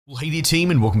Well, hey there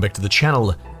team, and welcome back to the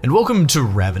channel, and welcome to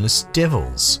Ravenous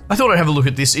Devils. I thought I'd have a look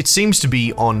at this. It seems to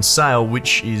be on sale,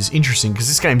 which is interesting because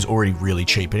this game's already really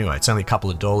cheap anyway. It's only a couple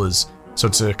of dollars, so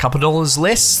it's a couple of dollars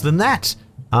less than that.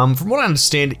 From what I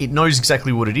understand, it knows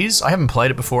exactly what it is. I haven't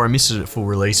played it before, I missed it at full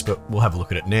release, but we'll have a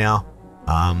look at it now.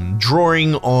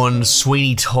 Drawing on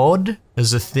Sweeney Todd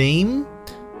as a theme.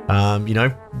 You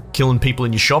know, killing people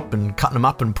in your shop and cutting them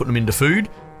up and putting them into food.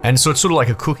 And so it's sort of like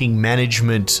a cooking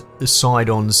management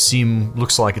side on sim.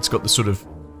 Looks like it's got the sort of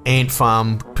ant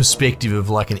farm perspective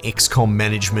of like an XCOM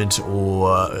management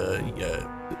or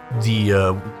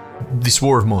This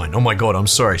War of Mine. Oh my god, I'm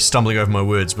sorry, stumbling over my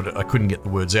words, but I couldn't get the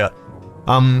words out.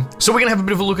 So we're gonna have a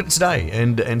bit of a look at it today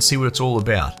and see what it's all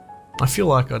about. I feel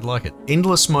like I'd like it.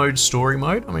 Endless mode, story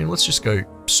mode. I mean, let's just go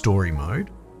story mode.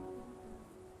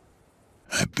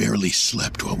 I barely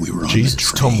slept while we were on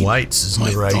Jesus, the train. Tom Waits is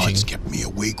narrating. My thoughts kept me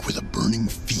awake with a burning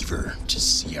fever to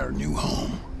see our new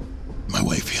home. My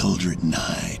wife Hildred and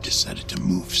I decided to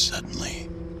move suddenly.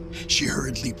 She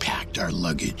hurriedly packed our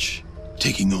luggage,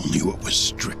 taking only what was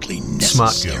strictly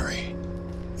necessary.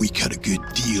 We cut a good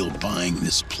deal buying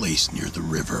this place near the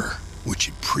river, which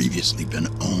had previously been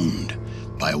owned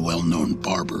by a well-known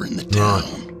barber in the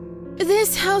town.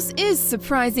 This house is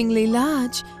surprisingly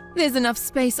large. There's enough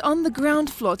space on the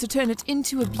ground floor to turn it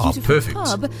into a beautiful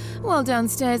pub, while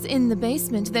downstairs in the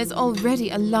basement there's already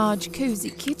a large, cozy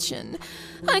kitchen.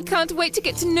 I can't wait to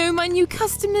get to know my new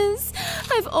customers.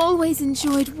 I've always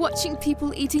enjoyed watching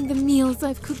people eating the meals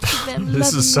I've cooked for them.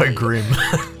 This is so grim.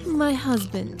 My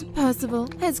husband, Percival,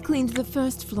 has cleaned the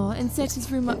first floor and set his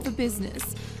room up for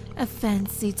business. A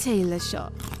fancy tailor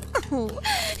shop. Oh,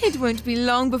 it won't be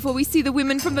long before we see the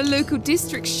women from the local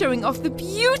district showing off the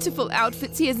beautiful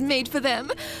outfits he has made for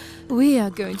them. We are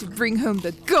going to bring home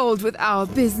the gold with our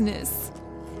business.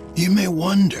 You may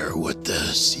wonder what the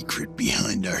secret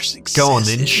behind our success is. Go on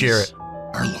then, share it.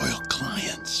 Our loyal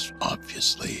clients,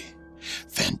 obviously.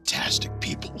 Fantastic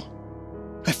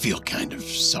people. I feel kind of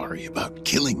sorry about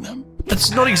killing them.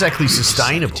 It's not exactly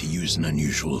sustainable. To use an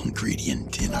unusual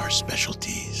ingredient in our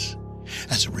specialties.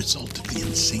 As a result of the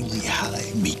insanely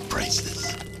high meat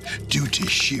prices, due to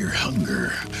sheer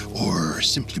hunger, or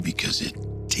simply because it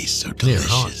tastes so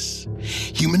delicious. Yeah, right.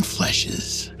 Human flesh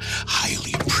is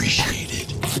highly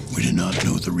appreciated. We do not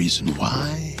know the reason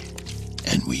why,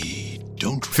 and we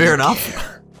don't really Fair enough.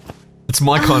 care. It's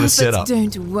my kind of setup. But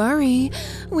don't worry,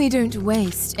 we don't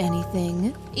waste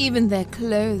anything. Even their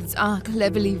clothes are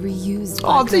cleverly reused.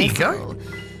 Oh, there you go.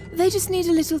 They just need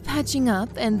a little patching up,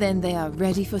 and then they are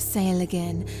ready for sale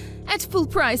again. At full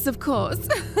price, of course.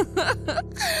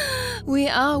 We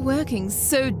are working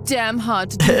so damn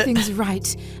hard to do things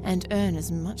right and earn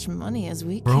as much money as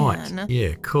we can. Right,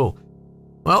 yeah, cool.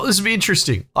 Well, this will be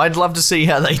interesting. I'd love to see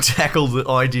how they tackle the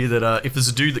idea that if there's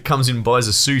a dude that comes in and buys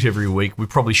a suit every week, we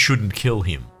probably shouldn't kill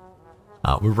him.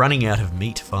 We're running out of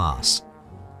meat fast.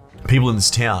 People in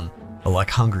this town are like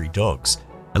hungry dogs.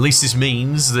 At least this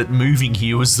means that moving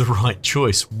here was the right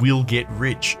choice. We'll get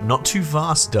rich. Not too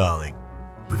fast, darling.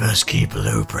 We must keep a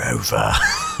low profile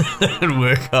and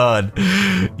work hard.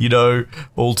 You know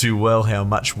all too well how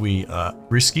much we are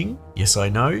risking. Yes, I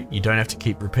know. You don't have to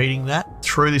keep repeating that.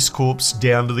 Throw this corpse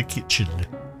down to the kitchen.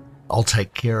 I'll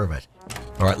take care of it.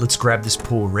 All right, let's grab this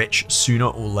poor wretch. Sooner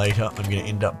or later, I'm going to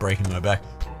end up breaking my back.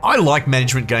 I like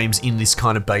management games in this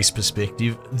kind of base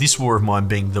perspective, This War of Mine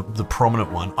being the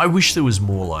prominent one. I wish there was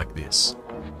more like this.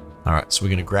 Alright, so we're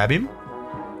going to grab him.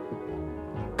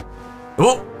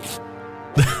 Oh!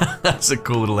 That's a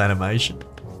cool little animation.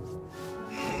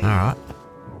 Alright.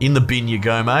 In the bin you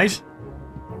go, mate.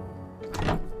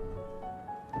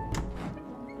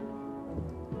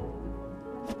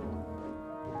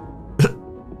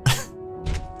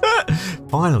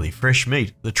 Finally, fresh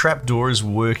meat. The trapdoor is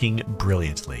working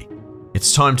brilliantly.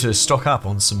 It's time to stock up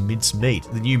on some minced meat.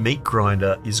 The new meat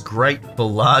grinder is great for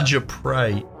larger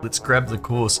prey. Let's grab the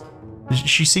course.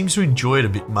 She seems to enjoy it a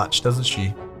bit much, doesn't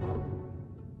she?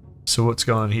 So what's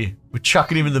going on here? We're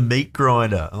chucking him in the meat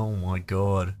grinder. Oh my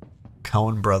god.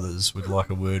 Cohen brothers would like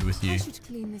a word with you. I should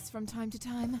clean this from time to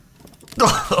time.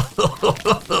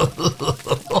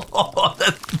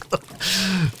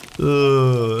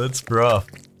 Oh, that's rough.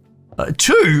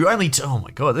 Only two. Oh my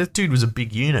god, that dude was a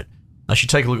big unit. I should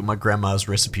take a look at my grandma's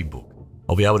recipe book.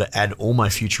 I'll be able to add all my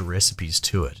future recipes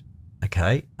to it.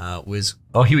 Okay, oh,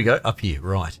 here we go, up here,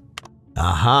 right.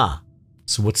 Aha.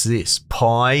 So what's this?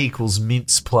 Pie equals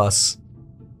mince plus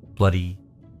bloody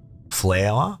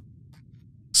flour?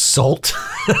 Salt?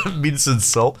 Mince and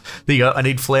salt. There you go, I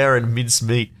need flour and minced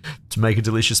meat to make a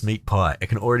delicious meat pie. I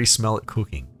can already smell it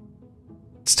cooking.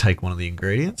 Let's take one of the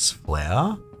ingredients,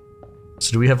 flour.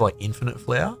 So do we have like infinite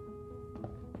flour?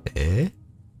 Yeah.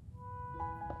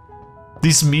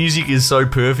 This music is so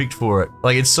perfect for it.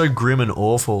 Like, it's so grim and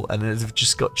awful, and they've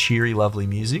just got cheery, lovely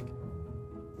music.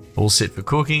 All set for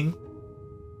cooking.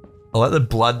 I like the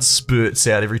blood spurts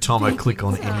out every time I click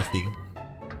on anything.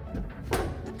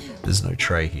 There's no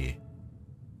tray here.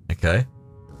 Okay.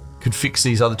 Could fix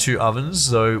these other 2 ovens,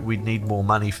 though we'd need more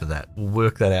money for that. We'll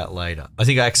work that out later. I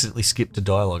think I accidentally skipped a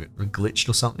dialogue. It glitched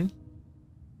or something.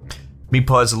 Meat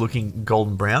pies are looking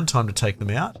golden brown. Time to take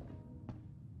them out.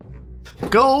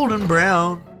 Golden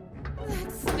brown.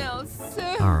 That smells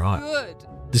so All right. good.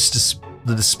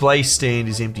 The display stand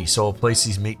is empty, so I'll place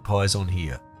these meat pies on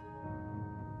here.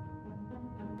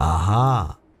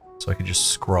 Aha. So I can just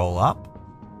scroll up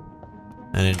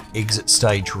and then exit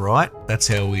stage right. That's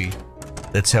how we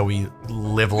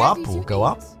level up or go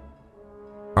up.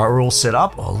 All right, we're all set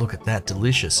up. Oh, look at that,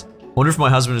 delicious. Wonder if my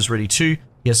husband is ready too.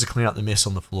 He has to clean up the mess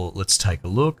on the floor. Let's take a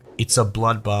look. It's a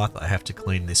bloodbath. I have to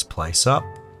clean this place up.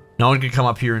 No one can come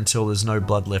up here until there's no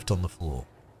blood left on the floor.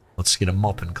 Let's get a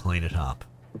mop and clean it up.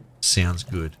 Sounds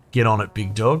good. Get on it,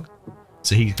 big dog.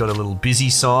 So he's got a little busy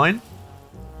sign.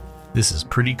 This is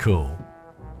pretty cool.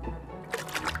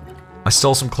 I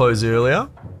stole some clothes earlier.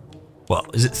 Well,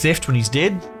 is it theft when he's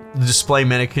dead? The display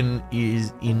mannequin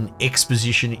is in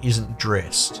exposition isn't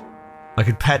dressed. I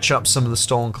could patch up some of the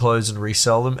stolen clothes and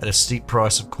resell them at a steep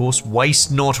price, of course.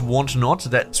 Waste not, want not.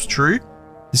 That's true.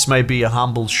 This may be a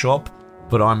humble shop,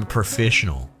 but I'm a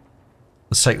professional.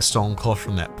 Let's take the stolen cloth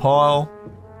from that pile.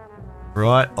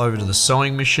 Right, over to the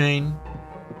sewing machine.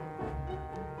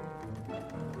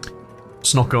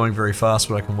 It's not going very fast,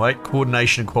 but I can wait.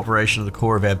 Coordination and cooperation are the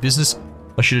core of our business.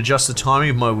 I should adjust the timing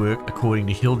of my work according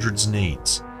to Hildred's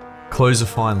needs. Clothes are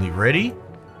finally ready.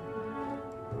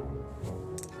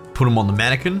 Put them on the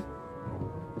mannequin.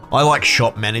 I like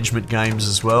shop management games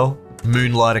as well.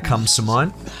 Moonlighter comes to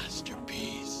mind.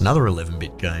 Another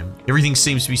 11-bit game. Everything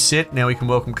seems to be set. Now we can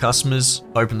welcome customers.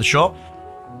 Open the shop.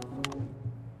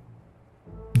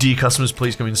 Dear customers,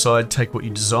 please come inside. Take what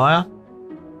you desire.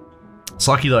 It's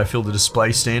lucky that I filled the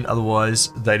display stand.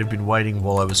 Otherwise, they'd have been waiting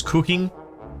while I was cooking.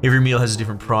 Every meal has a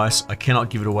different price. I cannot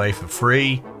give it away for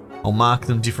free. I'll mark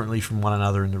them differently from one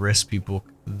another in the recipe book.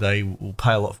 They will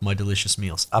pay a lot for my delicious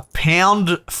meals.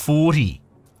 £1.40.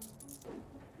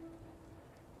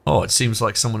 Oh, it seems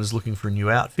like someone is looking for a new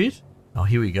outfit. Oh,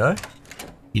 here we go.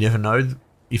 You never know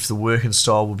if the work and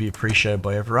style will be appreciated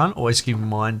by everyone. Always keep in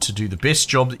mind to do the best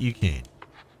job that you can.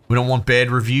 We don't want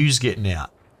bad reviews getting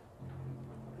out.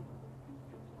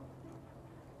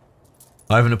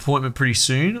 I have an appointment pretty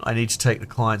soon. I need to take the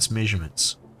client's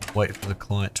measurements. Wait for the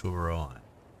client to arrive.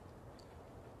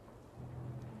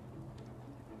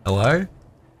 Hello?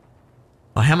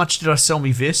 Oh, how much did I sell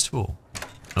me vest for?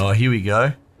 Oh, here we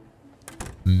go.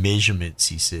 Measurements,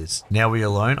 he says. Now we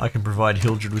alone, I can provide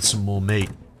Hildred with some more meat.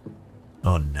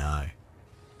 Oh, no.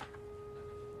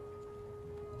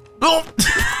 Oh!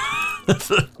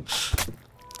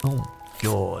 Oh,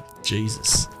 God.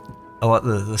 Jesus. I like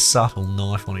the subtle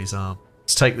knife on his arm.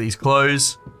 Let's take these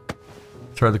clothes.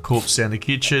 Throw the corpse down the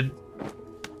kitchen.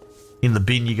 In the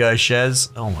bin you go,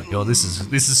 Shaz. Oh my God, this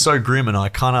is so grim and I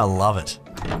kind of love it.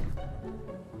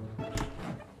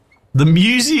 The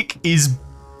music is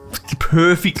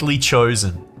perfectly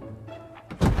chosen.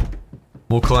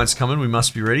 More clients coming, we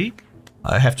must be ready.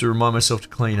 I have to remind myself to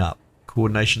clean up.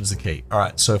 Coordination's the key.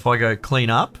 Alright, so if I go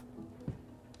clean up.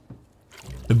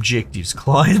 Objectives.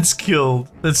 Clients killed.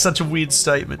 That's such a weird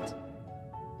statement.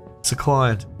 It's a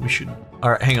client. We should...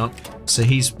 Alright, hang on. So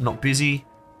he's not busy.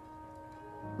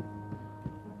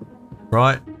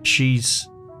 Right, she's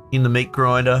in the meat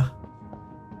grinder.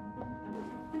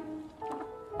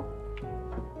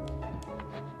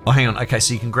 Oh, hang on. Okay,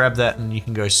 so you can grab that and you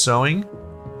can go sewing.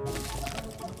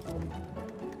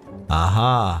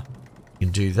 Aha. You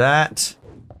can do that.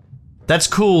 That's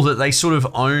cool that they sort of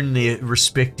own their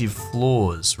respective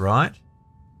floors, right?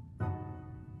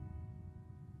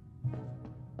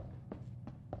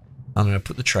 I'm going to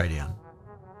put the tray down.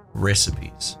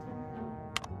 Recipes.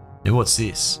 Now what's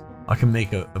this? I can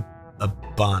make a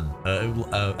bun,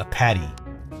 a patty.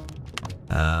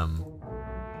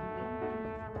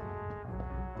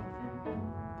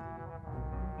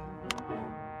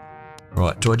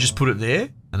 Right, do I just put it there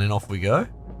and then off we go?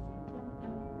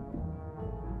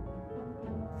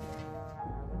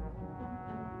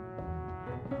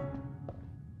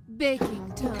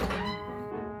 Baking time.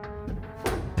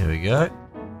 There we go.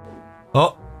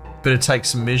 Oh, better take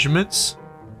some measurements.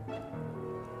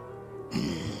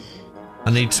 I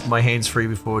need my hands free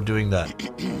before doing that.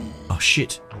 Oh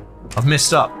shit. I've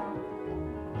messed up.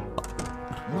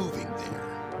 Moving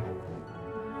there.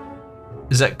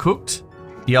 Is that cooked?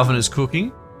 The oven is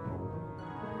cooking.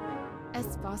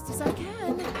 As fast as I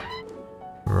can.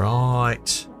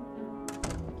 Right.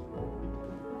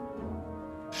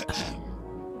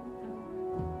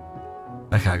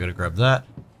 Okay, I gotta grab that.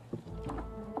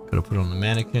 Gotta put it on the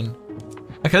mannequin.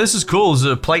 Okay, this is cool. It's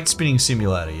a plate spinning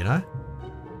simulator, you know?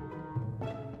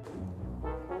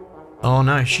 Oh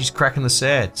no, she's cracking the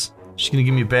sads. She's gonna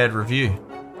give me a bad review.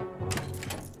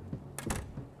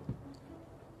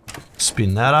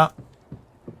 Spin that up.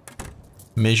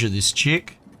 Measure this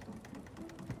chick.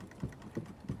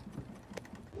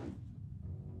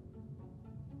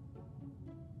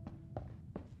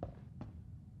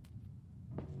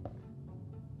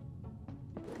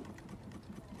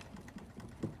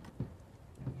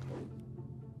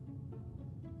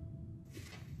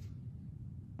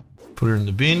 Put her in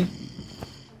the bin.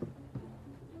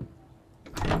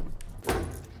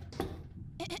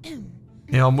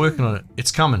 Yeah, I'm working on it.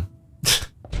 It's coming.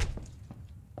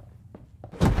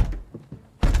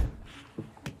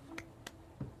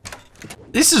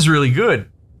 This is really good.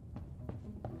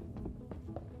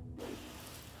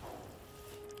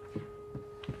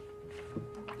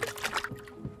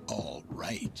 All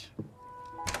right.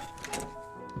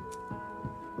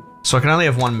 So I can only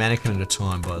have one mannequin at a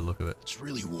time by the look of it. It's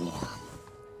really warm.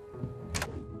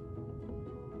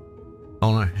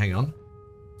 Oh no, hang on.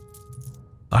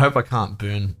 I hope I can't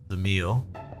burn the meal.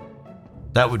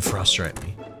 That would frustrate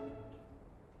me.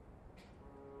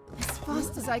 As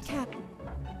fast as I can.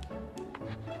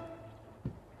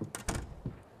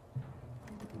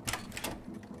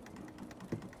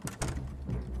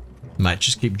 Mate,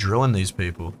 just keep drilling these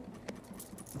people.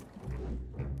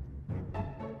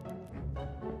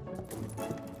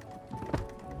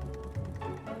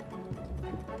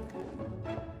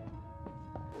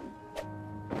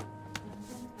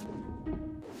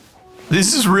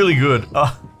 This is really good.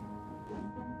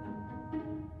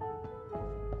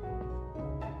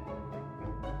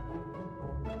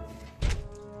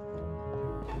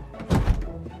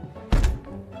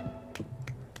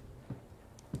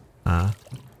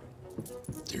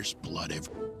 There's blood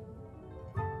everywhere.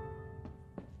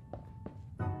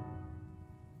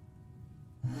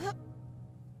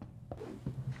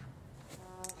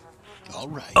 All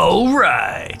right. All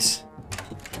right.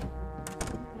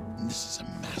 This is a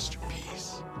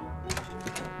masterpiece.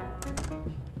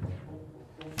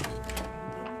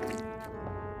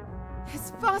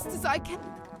 As fast as I can.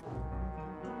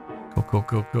 Go, go,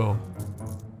 go, go.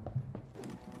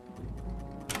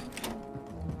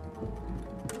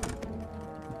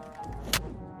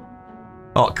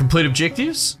 Oh, complete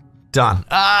objectives? Done.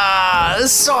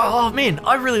 Oh man,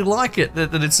 I really like it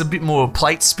that it's a bit more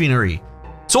plate spinnery.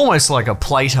 It's almost like a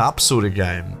plate up sort of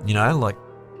game, you know, like,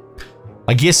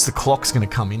 I guess the clock's gonna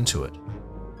come into it.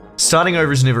 Starting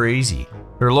over is never easy.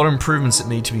 There are a lot of improvements that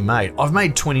need to be made. I've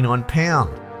made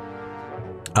 £29.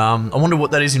 I wonder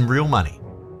what that is in real money.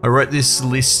 I wrote this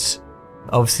list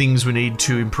of things we need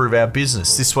to improve our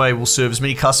business. This way we'll serve as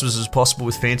many customers as possible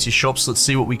with fancier shops. Let's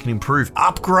see what we can improve.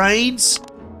 Upgrades?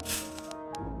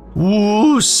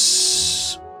 Ooh,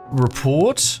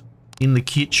 report in the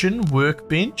kitchen,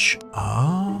 workbench.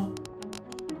 Oh,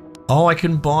 I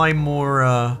can buy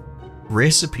more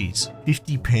recipes.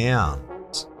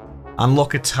 £50.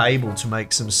 Unlock a table to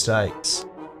make some steaks.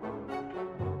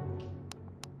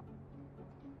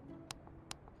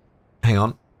 Hang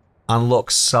on.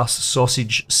 Unlock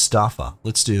sausage stuffer.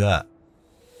 Let's do that.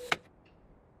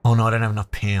 Oh no, I don't have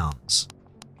enough pounds.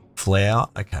 Flour.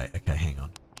 Okay, hang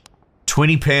on.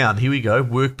 £20. Here we go.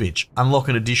 Workbench. Unlock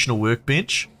an additional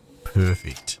workbench.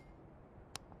 Perfect.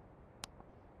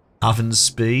 Oven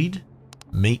speed.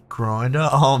 Meat grinder.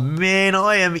 Oh man,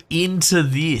 I am into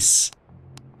this.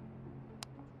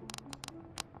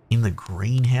 In the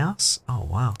greenhouse. Oh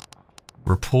wow.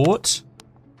 Report.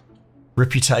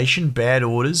 Reputation, bad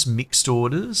orders, mixed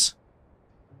orders,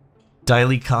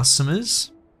 daily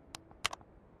customers,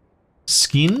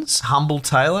 skins, humble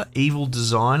tailor, evil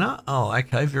designer. Oh,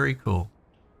 okay, very cool.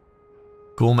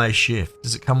 Gourmet chef.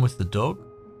 Does it come with the dog?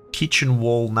 Kitchen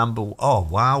wall number. Oh,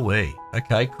 wowee.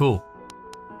 Okay, cool.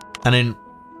 And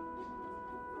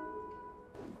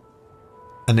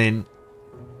then.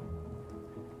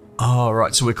 Oh,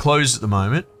 right. So we're closed at the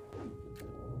moment.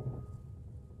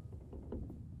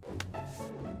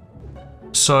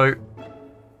 So,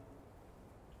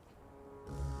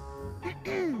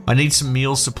 I need some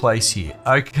meals to place here.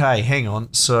 Okay, hang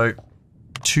on. So,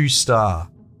 2-star.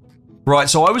 Right,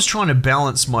 so I was trying to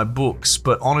balance my books,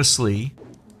 but honestly,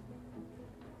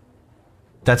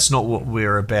 that's not what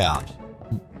we're about.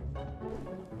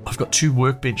 I've got 2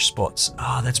 workbench spots.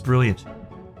 Ah, that's brilliant.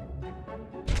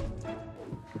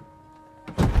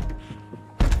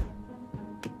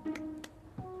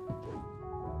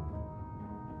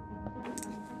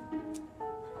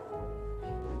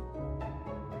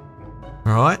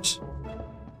 Alright.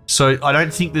 So I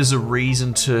don't think there's a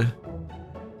reason to...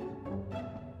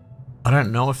 I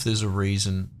don't know if there's a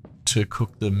reason to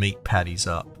cook the meat patties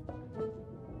up.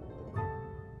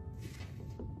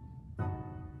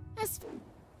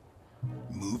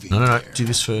 No, do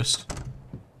this first.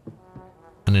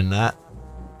 And then that.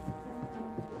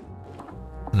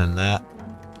 And then that.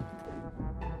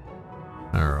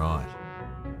 Alright.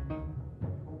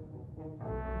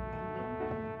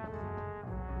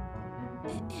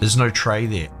 There's no tray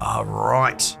there. Ah,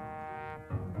 right.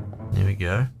 There we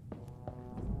go.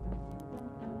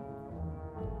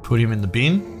 Put him in the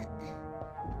bin.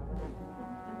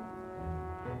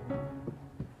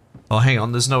 Oh, hang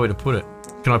on. There's nowhere to put it.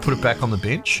 Can I put it back on the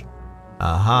bench?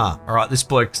 Aha. Alright, this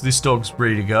dog's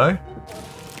ready to go.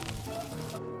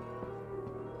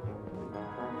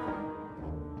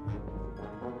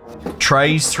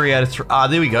 Trays, 3 out of 3. Ah,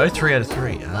 there we go. 3 out of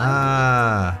 3.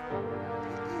 Ah.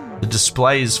 The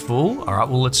display is full. Alright,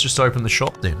 well, let's just open the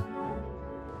shop then.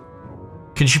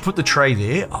 Can she put the tray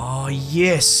there? Oh,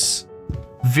 yes.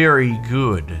 Very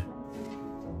good.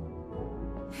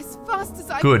 As fast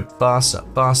as I... Good. Faster.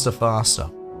 Faster, faster.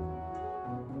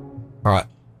 Alright.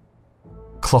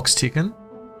 Clock's ticking.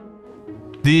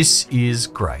 This is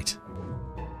great.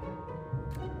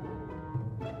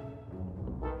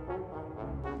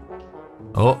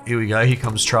 Oh, here we go. Here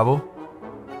comes trouble.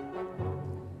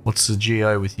 What's the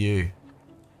GO with you?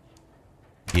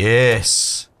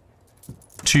 Yes.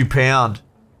 £2.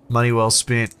 Money well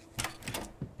spent.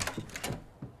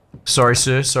 Sorry,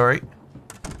 sir. Sorry.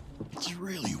 It's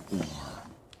really warm.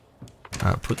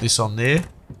 Alright, put this on there.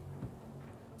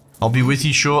 I'll be with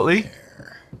you shortly.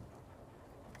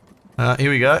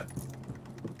 Here we go.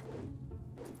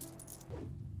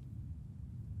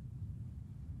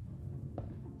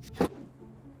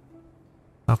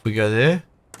 Up we go there.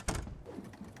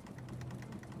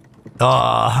 Oh,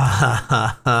 ha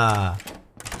ha ha.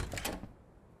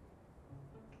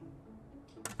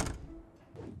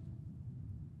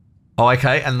 Oh,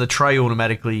 okay, and the tray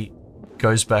automatically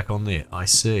goes back on there. I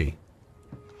see.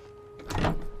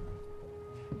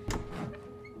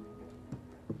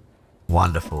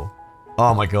 Wonderful.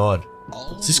 Oh my god.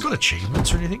 Has this got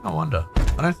achievements or anything? I wonder.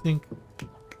 I don't think...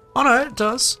 Oh no, it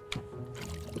does.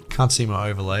 Can't see my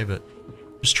overlay, but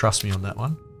just trust me on that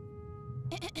one.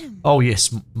 Oh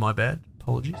yes, my bad.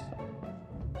 Apologies.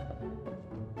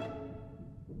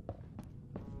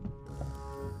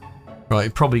 Right,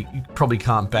 you probably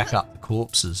can't back up the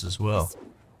corpses as well.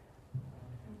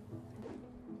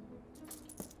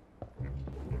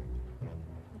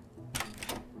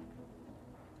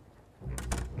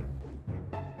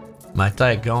 Mate,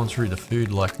 they are going through the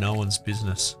food like no one's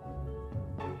business.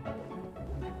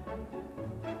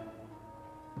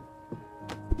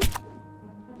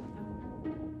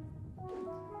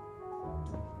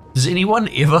 Does anyone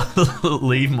ever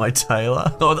leave my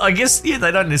tailor? Oh, I guess, yeah,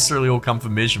 they don't necessarily all come for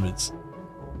measurements.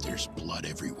 There's blood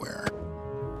everywhere.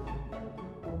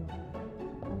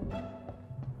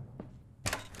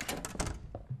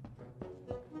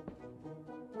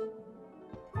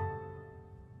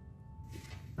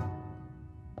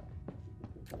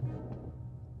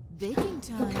 Baking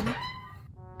time.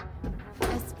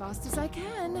 As fast as I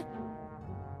can.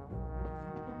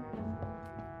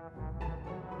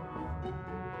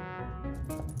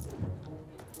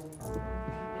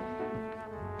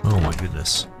 Oh my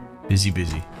goodness. Busy,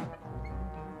 busy.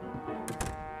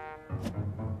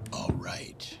 All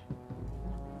right.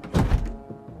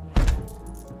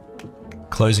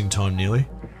 Closing time nearly.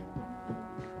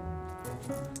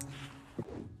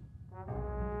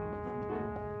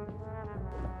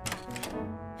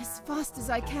 As fast as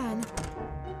I can.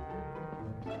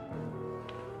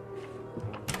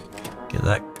 Get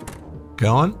that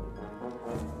going.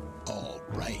 All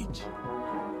right.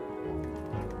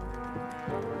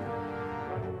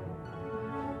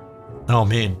 Oh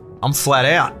man, I'm flat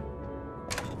out.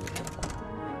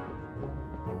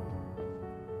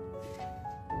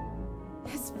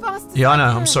 As fast as Yeah, I know,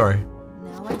 can. I'm sorry.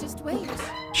 Now I just wait.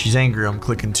 She's angry I'm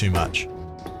clicking too much.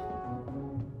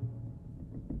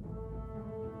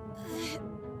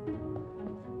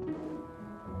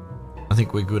 I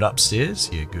think we're good upstairs.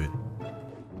 Yeah, good.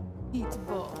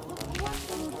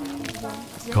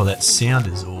 God, that sound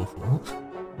is awful.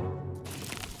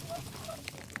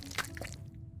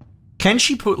 Can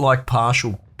she put like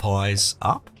partial pies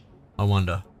up? I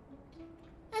wonder.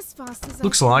 As fast as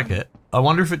Looks I like can. it. I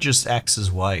wonder if it just acts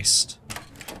as waste.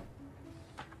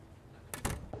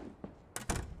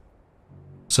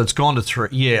 So it's gone to 3.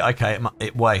 Yeah, okay,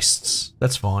 it wastes.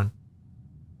 That's fine.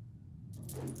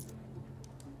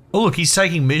 Oh look, he's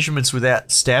taking measurements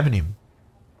without stabbing him.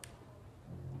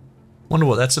 Wonder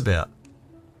what that's about.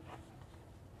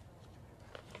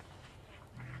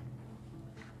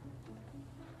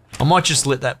 I might just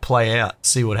let that play out,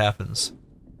 see what happens.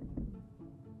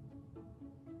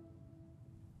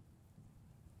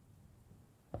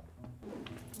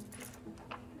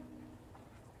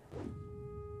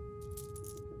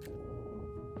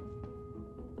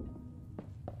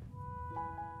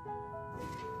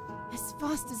 As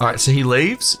fast as Alright, so he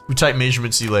leaves. We take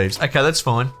measurements, he leaves. Okay, that's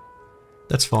fine.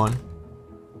 That's fine.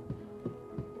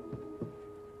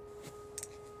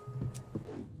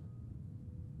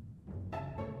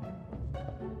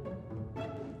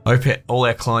 I hope all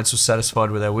our clients were satisfied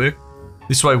with our work.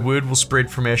 This way word will spread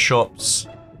from our shops.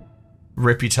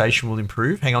 Reputation will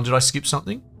improve. Hang on, did I skip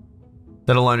something?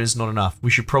 That alone is not enough. We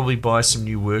should probably buy some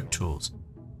new work tools.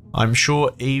 I'm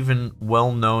sure even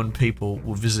well-known people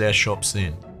will visit our shops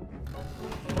then.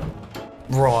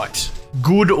 Right.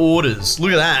 Good orders.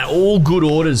 Look at that. All good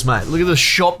orders, mate. Look at the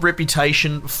shop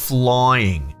reputation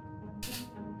flying.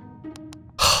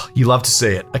 You love to see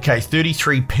it. Okay,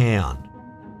 £33.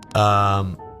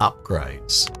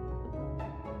 Upgrades.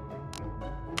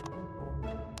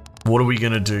 What are we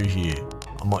going to do here?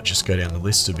 I might just go down the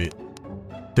list a bit.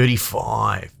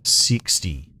 35,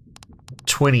 60,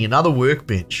 20. Another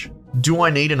workbench. Do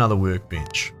I need another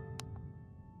workbench?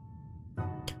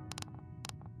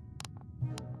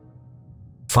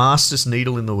 Fastest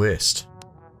needle in the West.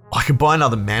 I could buy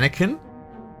another mannequin.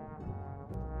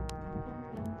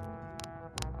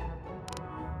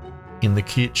 In the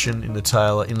kitchen, in the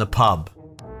tailor, in the pub.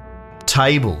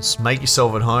 Tables. Make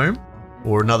yourself at home.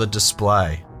 Or another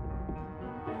display.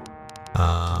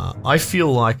 I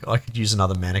feel like I could use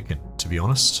another mannequin, to be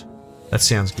honest. That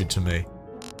sounds good to me.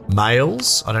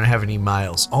 Males? I don't have any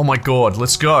males. Oh my god,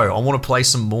 let's go. I want to play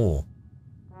some more.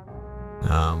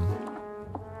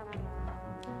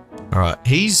 Alright,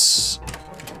 he's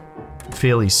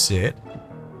fairly set.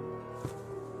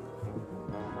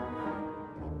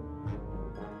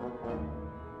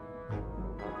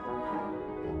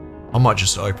 I might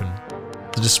just open.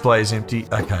 The display is empty.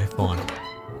 Okay, fine.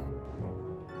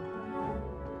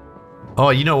 Oh,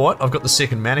 you know what? I've got the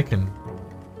second mannequin.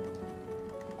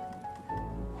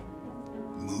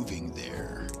 Moving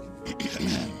there.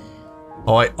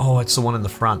 Oh, it's the one in the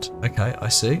front. Okay, I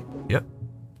see. Yep.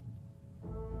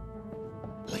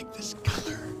 Like this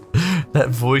color. That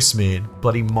voice, man.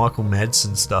 Bloody Michael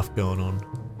Madsen stuff going on.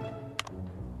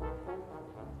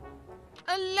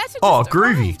 A letter Oh, just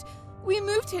groovy. arrived. We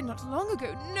moved here not long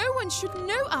ago. No one should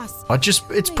know us.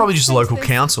 It's probably just the local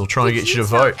council trying to get you to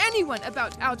vote. Anyone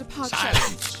about our departure?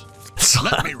 Silence.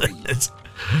 Let me read.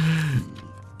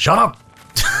 Shut up.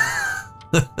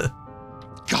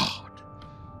 God.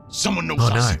 Someone knows Oh,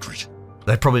 our no. secret.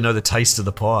 They probably know the taste of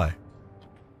the pie.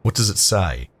 What does it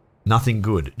say? Nothing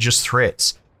good. Just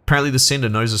threats. Apparently the sender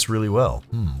knows us really well.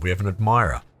 We have an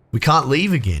admirer. We can't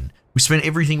leave again. We spent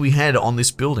everything we had on this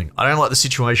building. I don't like the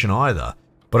situation either.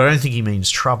 But I don't think he means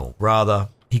trouble. Rather,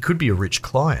 he could be a rich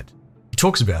client. He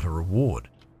talks about a reward.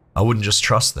 I wouldn't just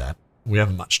trust that. We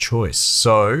haven't much choice.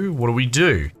 So, what do we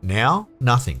do? Now?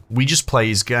 Nothing. We just play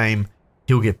his game.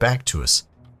 He'll get back to us.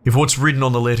 If what's written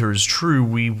on the letter is true,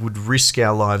 we would risk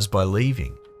our lives by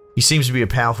leaving. He seems to be a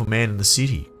powerful man in the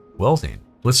city. Well then,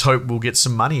 let's hope we'll get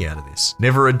some money out of this.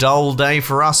 Never a dull day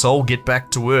for us. I'll get back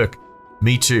to work.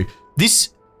 Me too.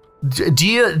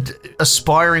 Dear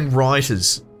aspiring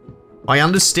writers, I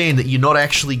understand that you're not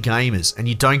actually gamers and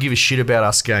you don't give a shit about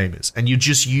us gamers and you're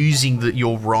just using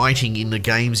your writing in the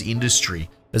games industry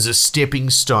as a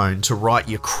stepping stone to write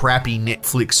your crappy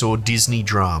Netflix or Disney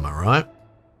drama, right?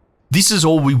 This is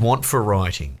all we want for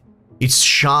writing. It's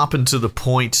sharp and to the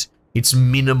point. It's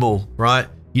minimal, right?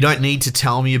 You don't need to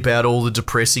tell me about all the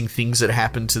depressing things that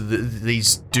happened to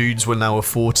these dudes when they were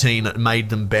 14 that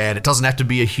made them bad. It doesn't have to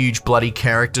be a huge bloody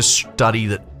character study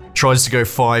that tries to go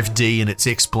 5D in its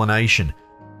explanation.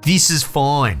 This is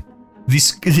fine.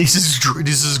 This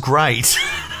is great.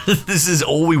 This is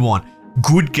all we want.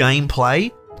 Good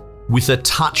gameplay with a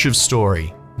touch of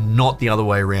story, not the other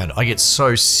way around. I get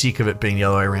so sick of it being the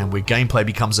other way around, where gameplay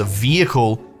becomes a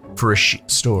vehicle for a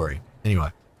shit story. Anyway,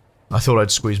 I thought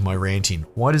I'd squeeze my rant in.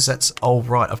 Why does that? Oh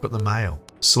right, I've got the mail.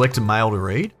 Select a mail to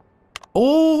read.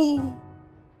 Oh,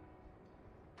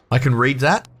 I can read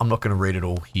that. I'm not going to read it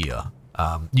all here.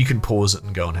 You can pause it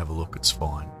and go and have a look, it's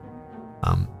fine.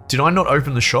 Did I not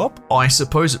open the shop? I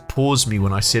suppose it paused me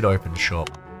when I said open shop.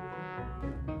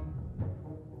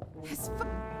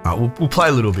 Alright, we'll play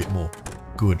a little bit more.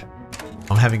 Good.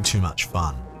 I'm having too much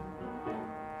fun.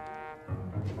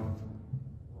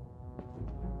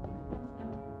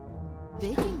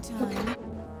 Baking time.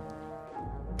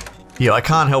 Yeah, I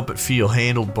can't help but feel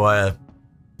handled by a,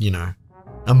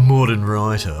 a modern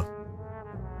writer,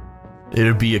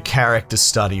 it'd be a character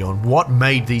study on what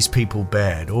made these people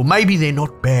bad. Or maybe they're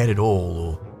not bad at all,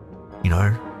 or, you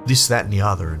know, this, that, and the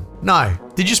other. And no,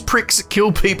 they're just pricks that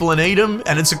kill people and eat them,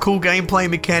 and it's a cool gameplay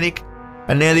mechanic,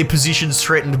 and now their position's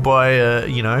threatened by,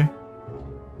 you know,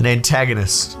 an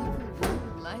antagonist.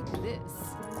 Like this.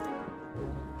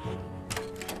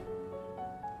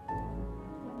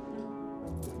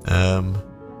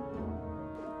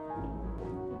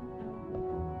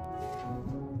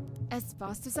 As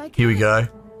fast as I can. Here we go.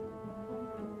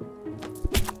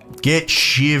 Get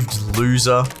shivved,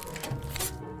 loser.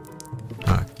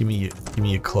 Ah, give me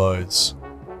your clothes.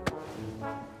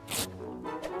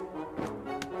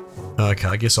 Okay,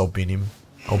 I guess I'll bin him.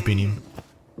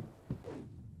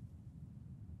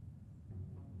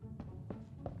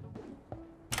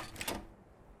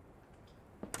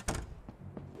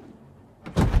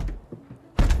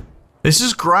 This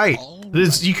is great.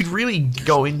 You could really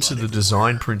go into the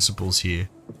design principles here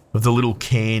of the little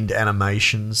canned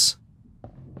animations.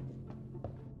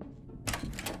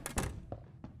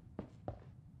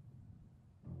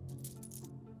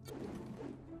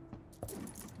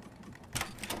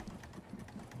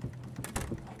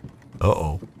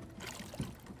 Uh-oh.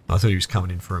 I thought he was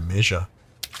coming in for a measure.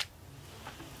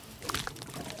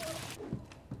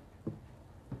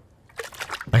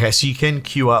 Okay, so you can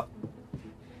queue up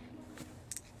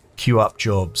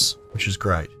jobs, which is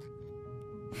great.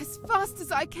 As fast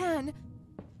as I can.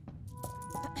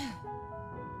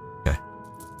 Okay.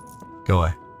 Go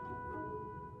away.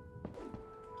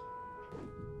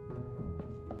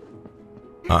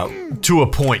 To a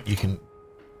point, you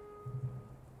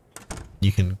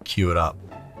can queue it up.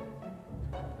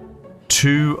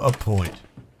 To a point.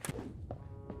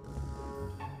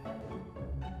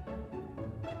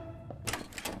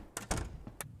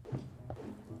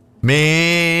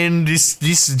 Man, this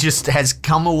just has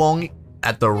come along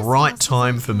at the right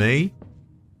time for me.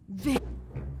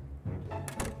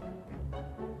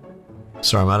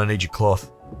 Sorry, mate, I need your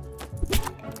cloth.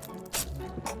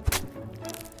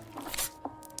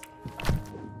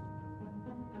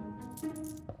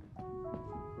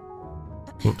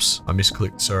 Whoops, I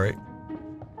misclicked, sorry.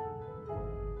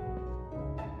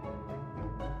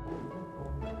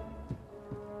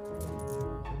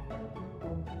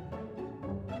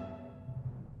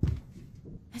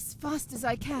 As fast as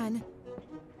I can.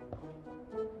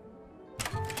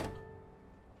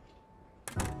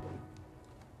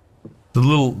 The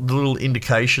little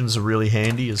indications are really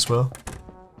handy as well.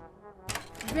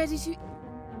 Ready to...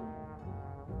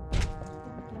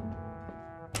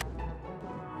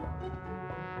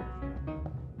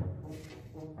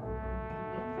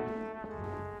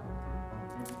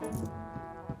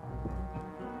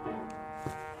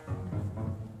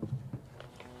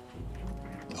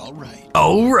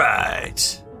 All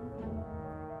right.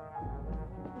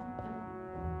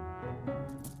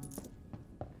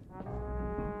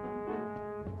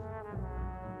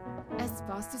 As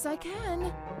fast as I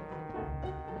can.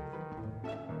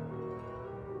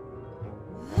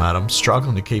 Mate, I'm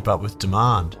struggling to keep up with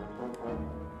demand.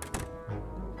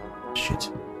 Shit.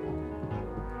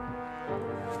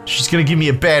 She's gonna give me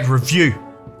a bad review.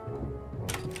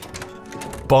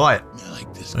 Buy it. I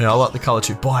like this. Yeah, I like the colour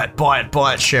too. Buy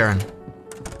it, Sharon.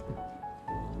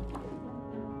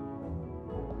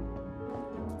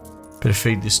 Better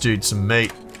feed this dude some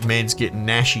meat. Man's getting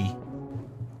nashy.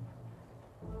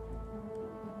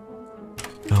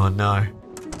 Oh no.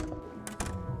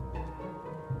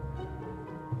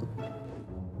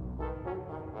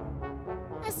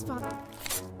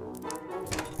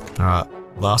 Alright,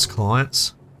 last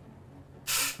clients.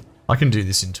 I can do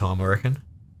this in time, I reckon.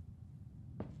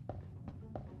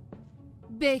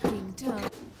 Baking time.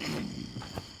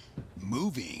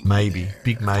 Moving. Maybe. There.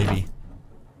 Big maybe.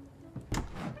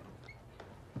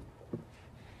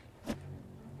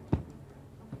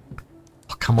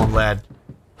 Oh, come on, lad.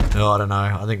 Oh, I don't know.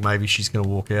 I think maybe she's gonna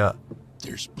walk out.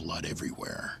 There's blood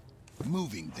everywhere.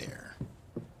 Moving there.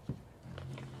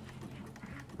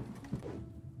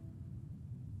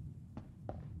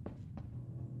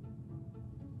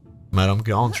 Mate, I'm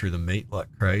going through the meat like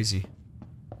crazy.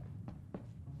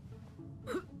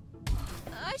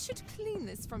 I should clean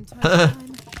this from time to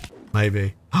time.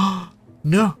 Maybe.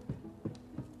 No.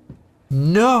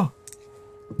 No.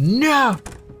 No.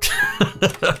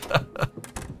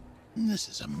 This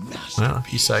is a masterpiece. Well,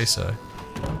 if you say so.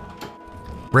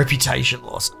 Reputation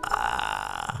loss.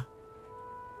 Ah.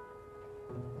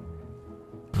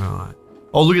 Alright.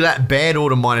 Oh, look at that. Bad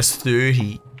order minus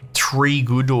 30. 3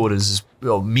 good orders.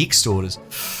 Well, mixed orders.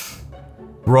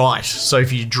 Right. So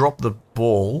if you drop the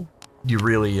ball, you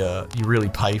really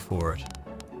pay for it.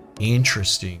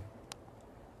 Interesting.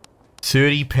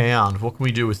 £30. What can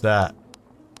we do with that?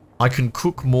 I can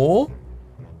cook more.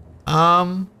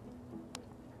 Oven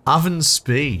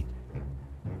speed.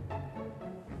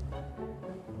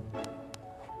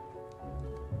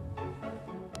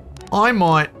 I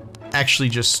might actually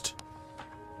just...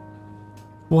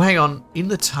 Well, hang on. In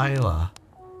the tailor,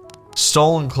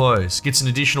 stolen clothes gets an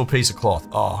additional piece of cloth.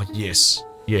 Oh, yes.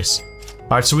 Yes.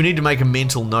 All right, so we need to make a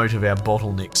mental note of our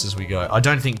bottlenecks as we go. I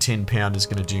don't think £10 is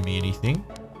going to do me anything,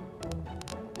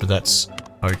 but that's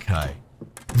okay.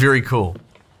 Very cool.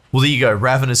 Well, there you go.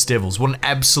 Ravenous Devils. What an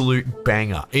absolute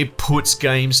banger. It puts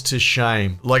games to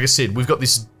shame. Like I said, we've got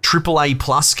this AAA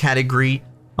plus category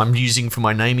I'm using for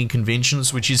my naming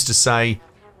conventions, which is to say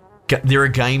there are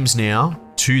games now,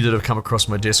 2 that have come across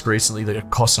my desk recently, that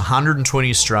cost 120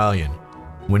 Australian,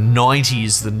 when 90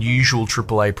 is the usual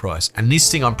AAA price. And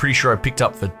this thing I'm pretty sure I picked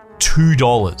up for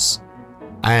 $2.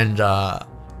 And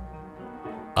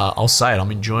I'll say it,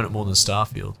 I'm enjoying it more than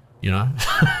Starfield, you know?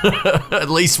 at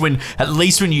least when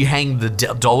you hang the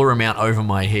dollar amount over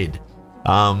my head.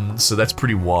 So that's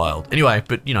pretty wild. Anyway,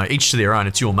 but you know, each to their own.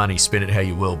 It's your money, spend it how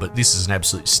you will, but this is an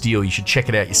absolute steal. You should check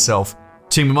it out yourself.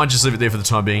 Team, we might just leave it there for the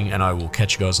time being, and I will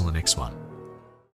catch you guys on the next one.